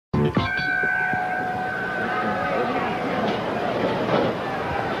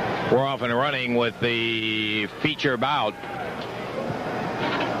We're off and running with the feature bout.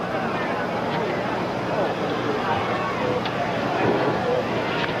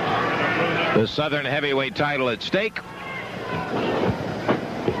 The Southern heavyweight title at stake.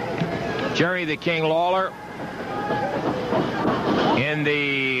 Jerry the King Lawler in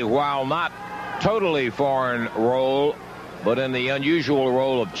the, while not totally foreign role, but in the unusual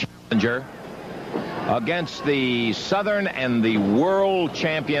role of challenger, against the Southern and the world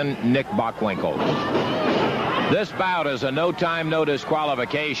champion Nick Bockwinkel. This bout is a no-time, no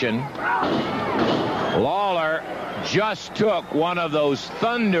disqualification. Lawler just took one of those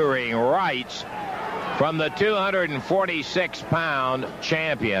thundering rights from the 246-pound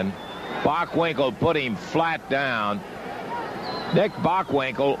champion. Bockwinkel put him flat down. Nick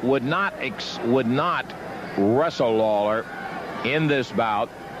Bockwinkel would not wrestle Lawler in this bout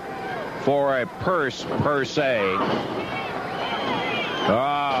for a purse per se.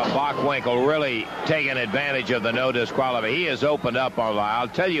 Bockwinkel really taking advantage of the no disqualification. He has opened up on. I'll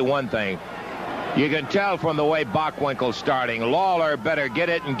tell you one thing. You can tell from the way Bockwinkel's starting. Lawler better get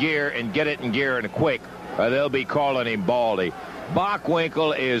it in gear and quick, or they'll be calling him Baldy.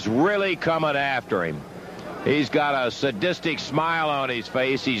 Bockwinkel is really coming after him. He's got a sadistic smile on his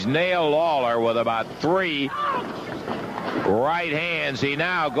face. He's nailed Lawler with about 3 right hands. He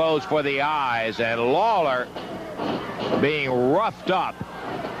now goes for the eyes, and Lawler being roughed up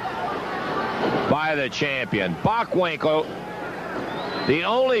by the champion. Bockwinkel, the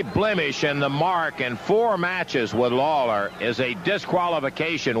only blemish in the mark in 4 matches with Lawler is a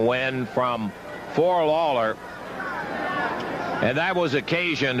disqualification win for Lawler, and that was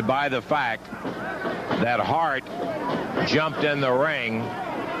occasioned by the fact that Hart jumped in the ring,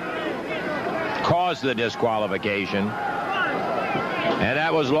 caused the disqualification, and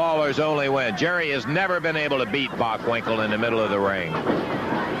that was Lawler's only win. Jerry has never been able to beat Bockwinkel in the middle of the ring.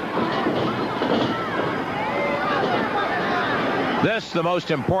 This is the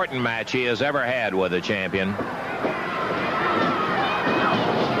most important match he has ever had with a champion.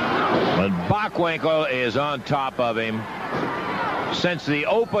 But Bockwinkel is on top of him. Since the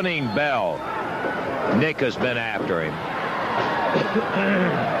opening bell, Nick has been after him.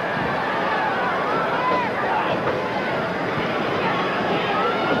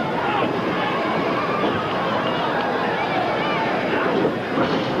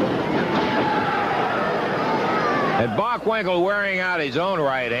 And Bockwinkel wearing out his own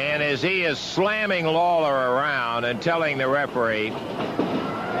right hand as he is slamming Lawler around and telling the referee,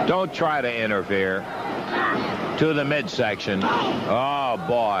 don't try to interfere, to the midsection. Oh,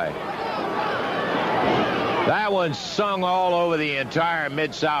 boy. That one sung all over the entire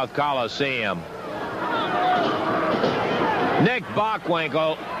Mid-South Coliseum. Nick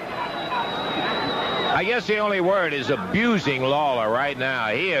Bockwinkel, I guess the only word is abusing Lawler right now.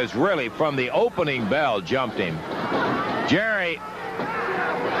 He has really, from the opening bell, jumped him. Jerry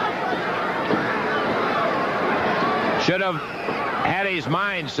should have had his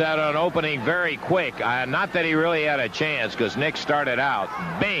mind set on opening very quick. Not that he really had a chance, because Nick started out.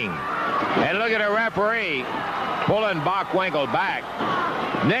 Bing. And look at the referee pulling Bockwinkel back.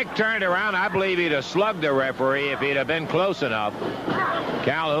 Nick turned around. I believe he'd have slugged the referee if he'd have been close enough.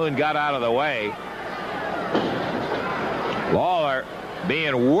 Calhoun got out of the way. Lawler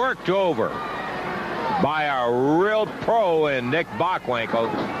being worked over by a real pro in Nick Bockwinkel.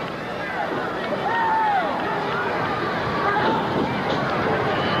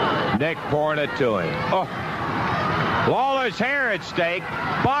 Nick pouring it to him. Oh. Lawler's hair at stake.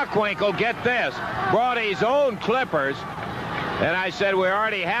 Bockwinkel, get this, brought his own clippers. And I said, we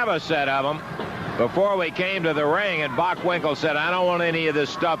already have a set of them before we came to the ring. And Bockwinkel said, I don't want any of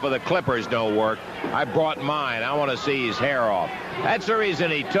this stuff where the clippers don't work. I brought mine. I want to see his hair off. That's the reason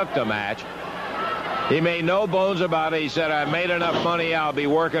he took the match. He made no bones about it. He said, I made enough money. I'll be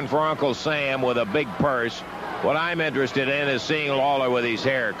working for Uncle Sam with a big purse. What I'm interested in is seeing Lawler with his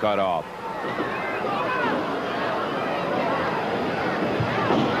hair cut off.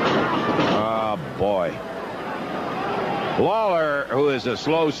 Oh, boy. Lawler, who is a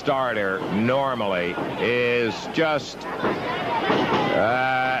slow starter normally, is just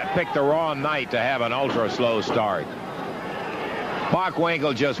picked the wrong night to have an ultra-slow start.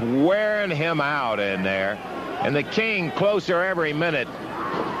 Bockwinkel just wearing him out in there. And the King closer every minute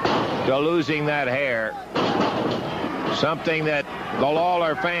to losing that hair. Something that the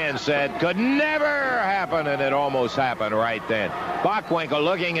Lawler fans said could never happen, and it almost happened right then. Bockwinkel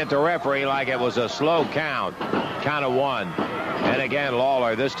looking at the referee like it was a slow count. Count of 1. And again,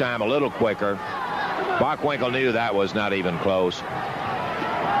 Lawler, this time a little quicker. Bockwinkel knew that was not even close.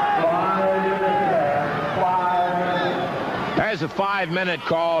 There's a 5-minute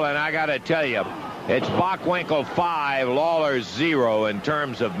call, and I got to tell you, it's Bockwinkel 5, Lawler 0 in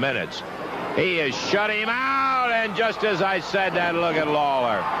terms of minutes. He has shut him out, and just as I said that, look at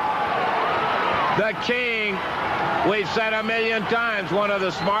Lawler. The king, we've said a million times, one of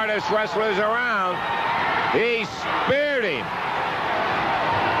the smartest wrestlers around. He speared him.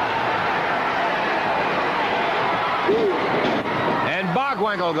 And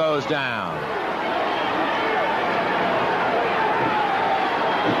Bockwinkel goes down.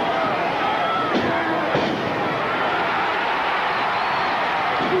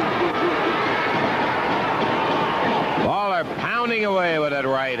 Lawler pounding away with that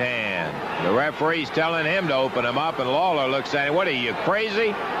right hand. The referee's telling him to open him up, and Lawler looks at him. What are you,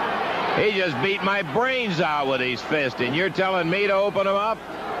 crazy? He just beat my brains out with his fist, and you're telling me to open him up?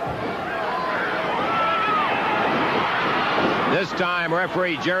 This time,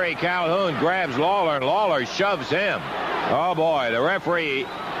 referee Jerry Calhoun grabs Lawler, and Lawler shoves him. Oh, boy, the referee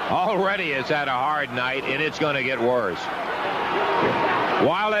already has had a hard night, and it's going to get worse.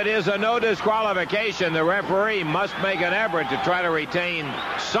 While it is a no disqualification, the referee must make an effort to try to retain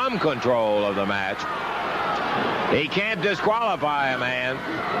some control of the match. He can't disqualify a man.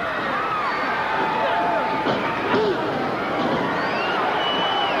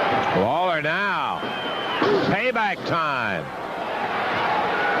 Lawler now. Payback time.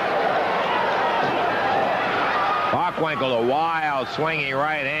 Bockwinkel, a wild swinging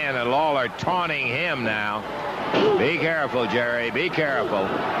right hand, and Lawler taunting him now. Be careful, Jerry. Be careful.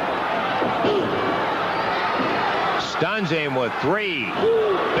 Stuns him with 3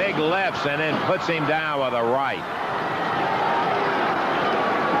 big lefts and then puts him down with a right.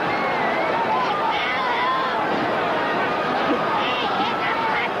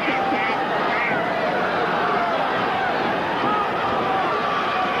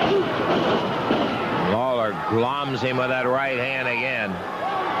 Lawler gloms him with that right hand again.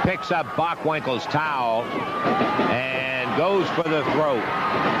 Picks up Bockwinkel's towel and goes for the throat.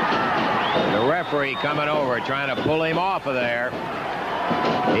 The referee coming over, trying to pull him off of there.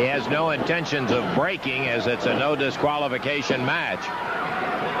 He has no intentions of breaking, as it's a no disqualification match.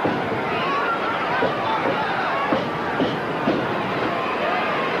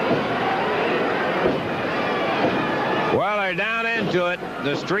 Well, they're down into it.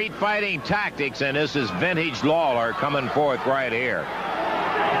 The street fighting tactics, and this is vintage Lawler coming forth right here.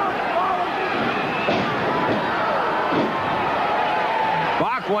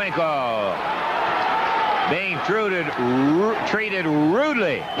 Bockwinkel being treated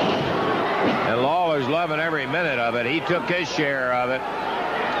rudely. And Lawler's loving every minute of it. He took his share of it.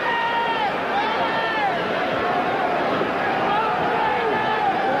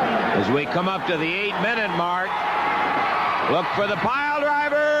 As we come up to the 8-minute mark, look for the pile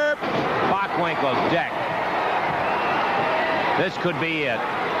driver. Bockwinkel's deck. This could be it.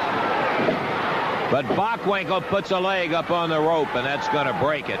 But Bockwinkel puts a leg up on the rope, and that's going to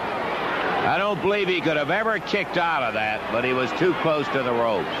break it. I don't believe he could have ever kicked out of that, but he was too close to the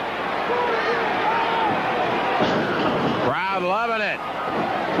ropes. Crowd loving it.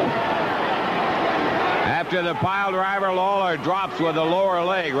 After the pile driver, Lawler drops with the lower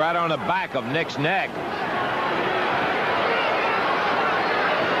leg right on the back of Nick's neck.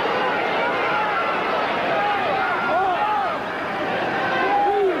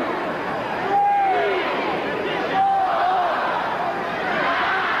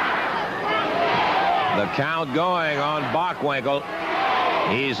 The count going on Bockwinkel.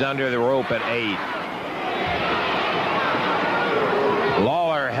 He's under the rope at 8.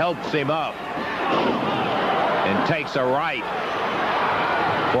 Lawler helps him up and takes a right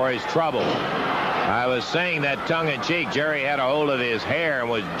for his trouble. I was saying that tongue-in-cheek. Jerry had a hold of his hair and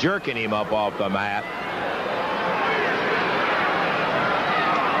was jerking him up off the mat.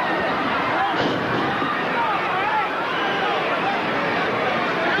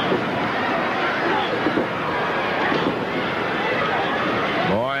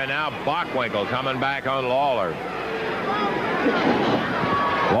 Bockwinkel coming back on Lawler.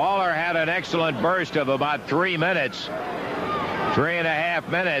 Lawler had an excellent burst of about 3 minutes. 3.5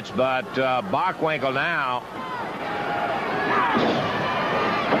 minutes, but Bockwinkel now.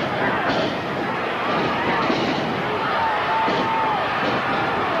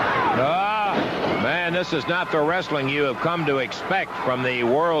 Man, this is not the wrestling you have come to expect from the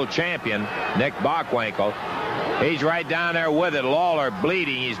world champion, Nick Bockwinkel. He's right down there with it. Lawler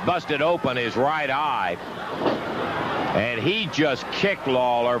bleeding. He's busted open his right eye. And he just kicked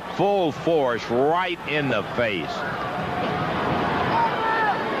Lawler full force right in the face.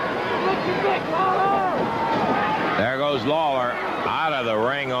 There goes Lawler out of the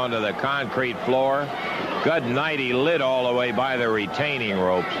ring onto the concrete floor. Good night, he lit all the way by the retaining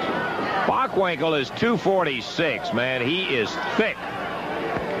ropes. Bockwinkel is 246, man. He is thick.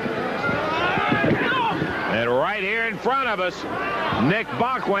 And right here in front of us, Nick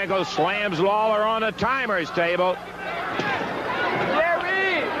Bockwinkel slams Lawler on the timer's table.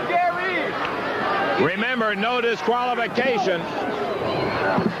 Gary! Remember, no disqualification.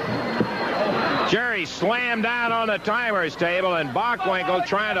 Jerry slammed down on the timer's table, and Bockwinkel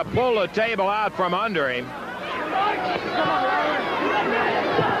trying to pull the table out from under him.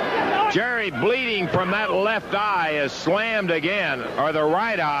 Jerry, bleeding from that left eye, is slammed again, or the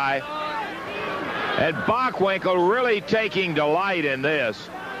right eye. And Bockwinkel really taking delight in this.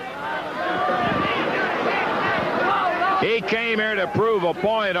 He came here to prove a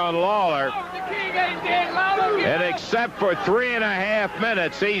point on Lawler. And except for 3.5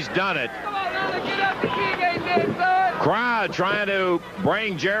 minutes, he's done it. Crowd trying to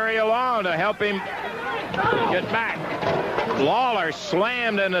bring Jerry along to help him get back. Lawler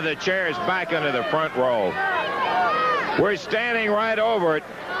slammed into the chairs back into the front row. We're standing right over it.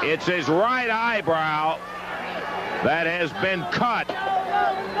 It's his right eyebrow that has been cut.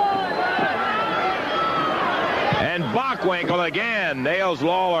 And Bockwinkel again nails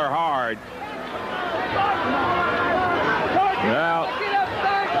Lawler hard. Well,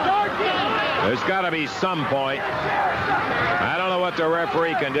 there's got to be some point. I don't know what the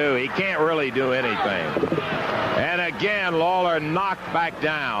referee can do. He can't really do anything. And again, Lawler knocked back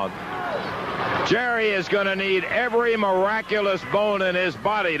down. Jerry is going to need every miraculous bone in his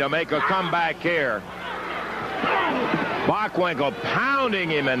body to make a comeback here. Bockwinkel pounding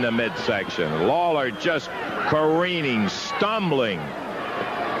him in the midsection. Lawler just careening, stumbling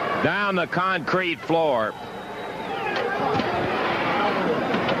down the concrete floor.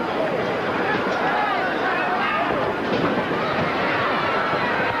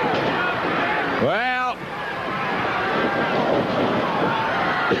 Well,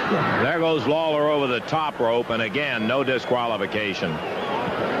 there goes Lawler over the top rope, and again, no disqualification.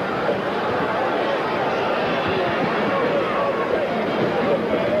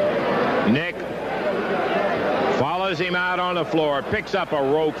 Nick follows him out on the floor, picks up a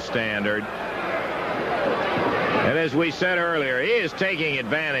rope standard. And as we said earlier, he is taking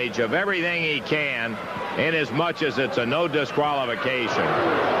advantage of everything he can in as much as it's a no disqualification.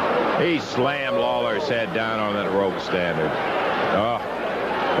 He slammed Lawler's head down on that rope standard. Oh,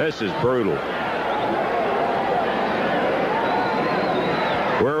 this is brutal.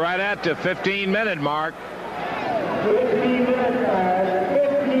 We're right at the 15-minute mark. 15 minutes past.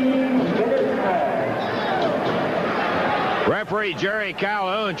 Referee Jerry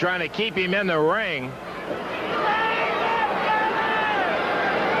Calhoun trying to keep him in the ring.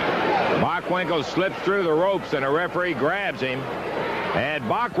 Bockwinkel slips through the ropes, and the referee grabs him. And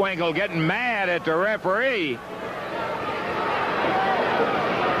Bockwinkel getting mad at the referee.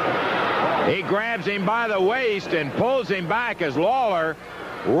 He grabs him by the waist and pulls him back as Lawler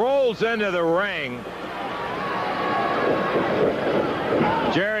rolls into the ring.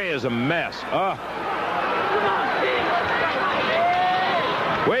 Jerry is a mess.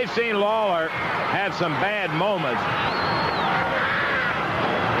 We've seen Lawler have some bad moments,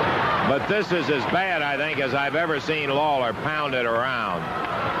 but this is as bad, I think, as I've ever seen Lawler pounded around.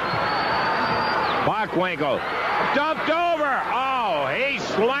 Bockwinkel dumped over. Oh, he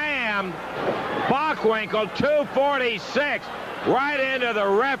slammed Bockwinkel 246 right into the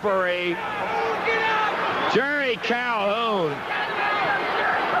referee. Jerry Calhoun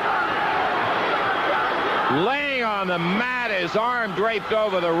laying on the mat, his arm draped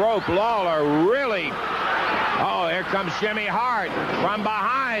over the rope. Lawler really... Oh, here comes Jimmy Hart from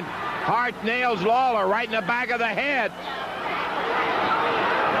behind. Hart nails Lawler right in the back of the head.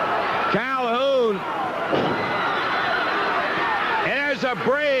 Calhoun. And there's a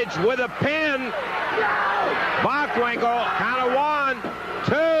bridge with a pin. Bockwinkel, count of 1,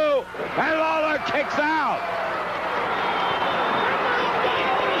 2, and Lawler kicks out.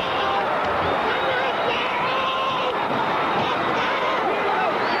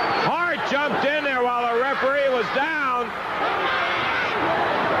 Hart jumped in there while the referee was down.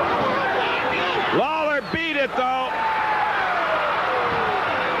 Lawler beat it, though.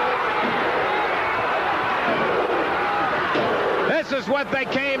 This is what they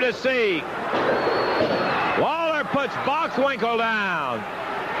came to see. Lawler puts Bockwinkel down.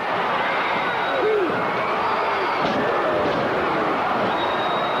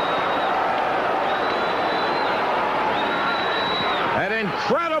 An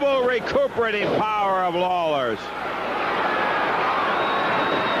incredible recuperative power of Lawler's.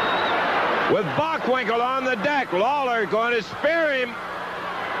 With Bockwinkel on the deck, Lawler going to spear him.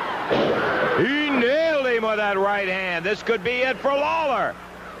 He nailed him him with that right hand. This could be it for Lawler.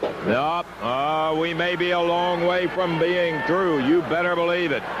 Nope. We may be a long way from being through. You better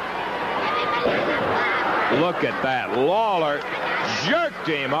believe it. Look at that. Lawler jerked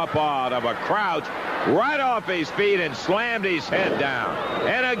him up out of a crouch, right off his feet, and slammed his head down.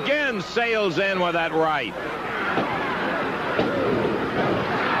 And again sails in with that right.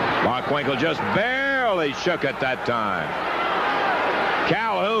 Bockwinkel just barely shook it that time.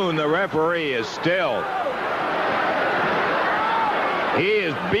 Calhoun, the referee, is still. He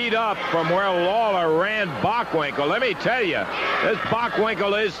is beat up from where Lawler ran Bockwinkel. Let me tell you, this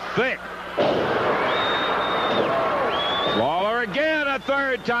Bockwinkel is thick. Lawler again a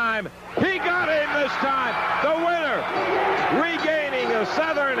third time. He got him this time. The winner, regaining the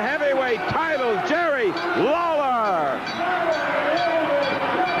Southern Heavyweight title, Jerry Lawler.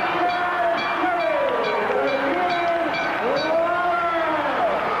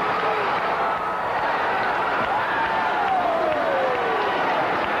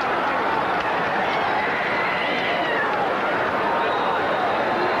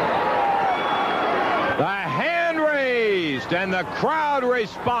 And the crowd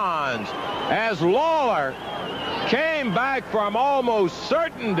responds as Lawler came back from almost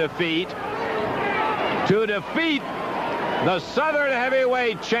certain defeat to defeat the Southern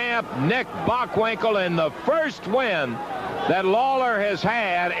Heavyweight champ Nick Bockwinkel in the first win that Lawler has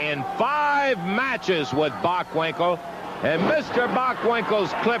had in 5 matches with Bockwinkel. And Mr.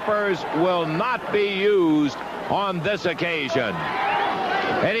 Bockwinkel's clippers will not be used on this occasion.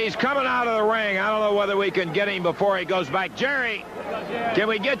 And he's coming out of the ring. I don't know whether we can get him before he goes back. Jerry, can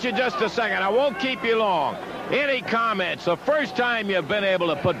we get you just a second? I won't keep you long. Any comments? The first time you've been able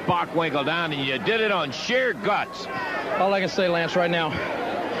to put Bockwinkel down, and you did it on sheer guts. All I can say, Lance, right now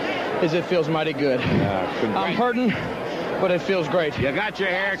is it feels mighty good. I'm hurting, but it feels great. You got your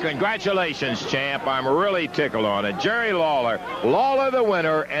hair. Congratulations, champ. I'm really tickled on it. Jerry Lawler. Lawler the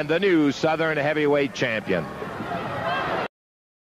winner and the new Southern Heavyweight champion.